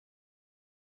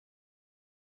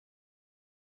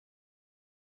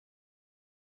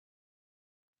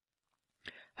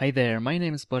Hi there, my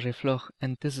name is Blazej,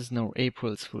 and this is no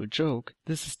April's Fool joke.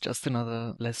 This is just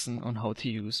another lesson on how to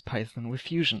use Python with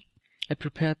Fusion. I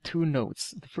prepared two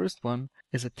notes. The first one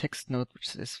is a text note which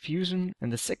says Fusion,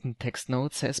 and the second text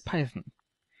note says Python.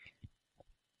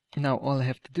 Now all I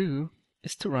have to do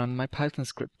is to run my Python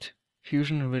script,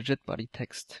 Fusion rigid body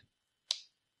text.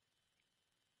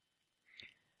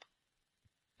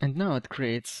 And now it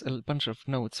creates a bunch of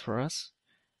nodes for us,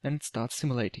 and it starts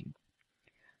simulating.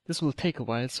 This will take a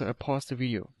while, so I pause the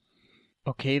video.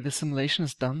 Okay, the simulation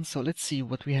is done, so let's see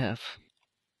what we have.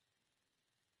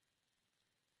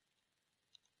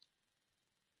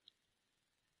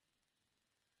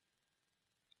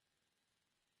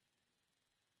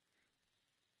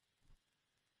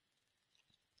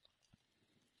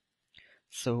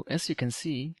 So as you can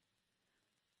see,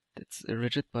 that's a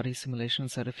rigid body simulation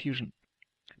inside of Fusion.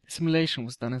 The simulation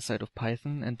was done inside of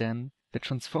Python, and then the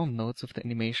transform nodes of the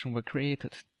animation were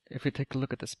created. If we take a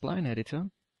look at the spline editor,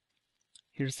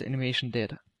 here's the animation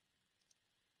data.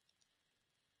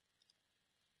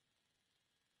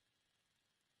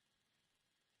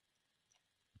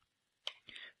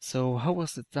 So how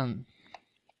was it done?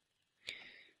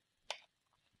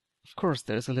 Of course,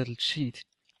 there's a little cheat.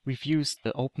 We've used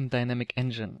the Open Dynamic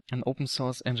Engine, an open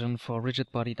source engine for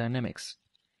rigid body dynamics.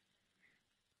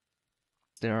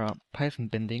 There are Python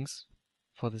bindings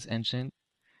for this engine,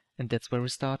 and that's where we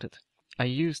started. I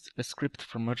used a script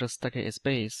from Roger's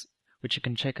Base, which you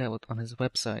can check out on his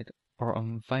website or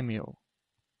on Vimeo.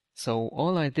 So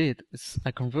all I did is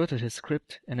I converted his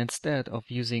script, and instead of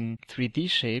using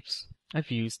 3D shapes, I've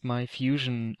used my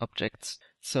Fusion objects.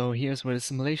 So here's where the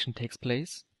simulation takes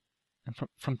place. And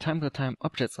from time to time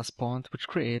objects are spawned which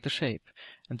create a shape.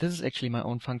 And this is actually my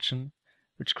own function,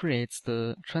 which creates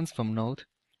the transform node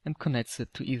and connects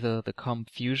it to either the comp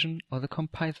Fusion or the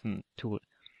comp Python tool,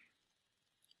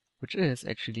 which is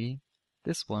actually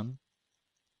this one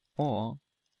or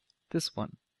this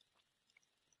one.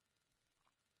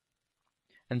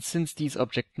 And since these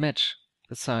objects match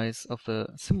the size of the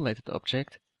simulated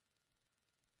object,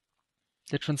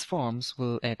 the transforms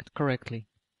will act correctly.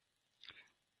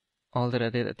 All that I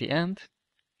did at the end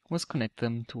was connect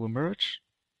them to a merge,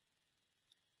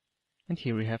 and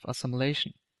here we have our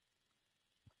simulation.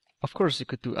 Of course, you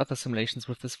could do other simulations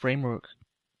with this framework.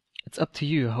 It's up to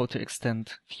you how to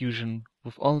extend Fusion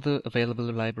with all the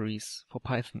available libraries for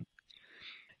Python.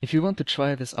 If you want to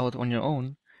try this out on your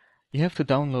own, you have to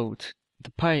download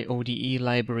the PyODE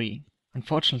library.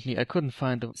 Unfortunately, I couldn't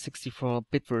find the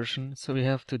 64-bit version, so we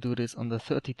have to do this on the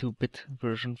 32-bit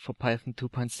version for Python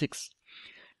 2.6.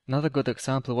 Another good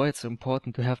example why it's so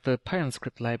important to have the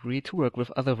PyScript library to work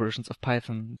with other versions of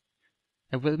Python.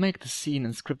 I will make the scene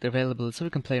and script available so we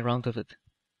can play around with it.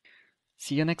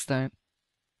 See you next time.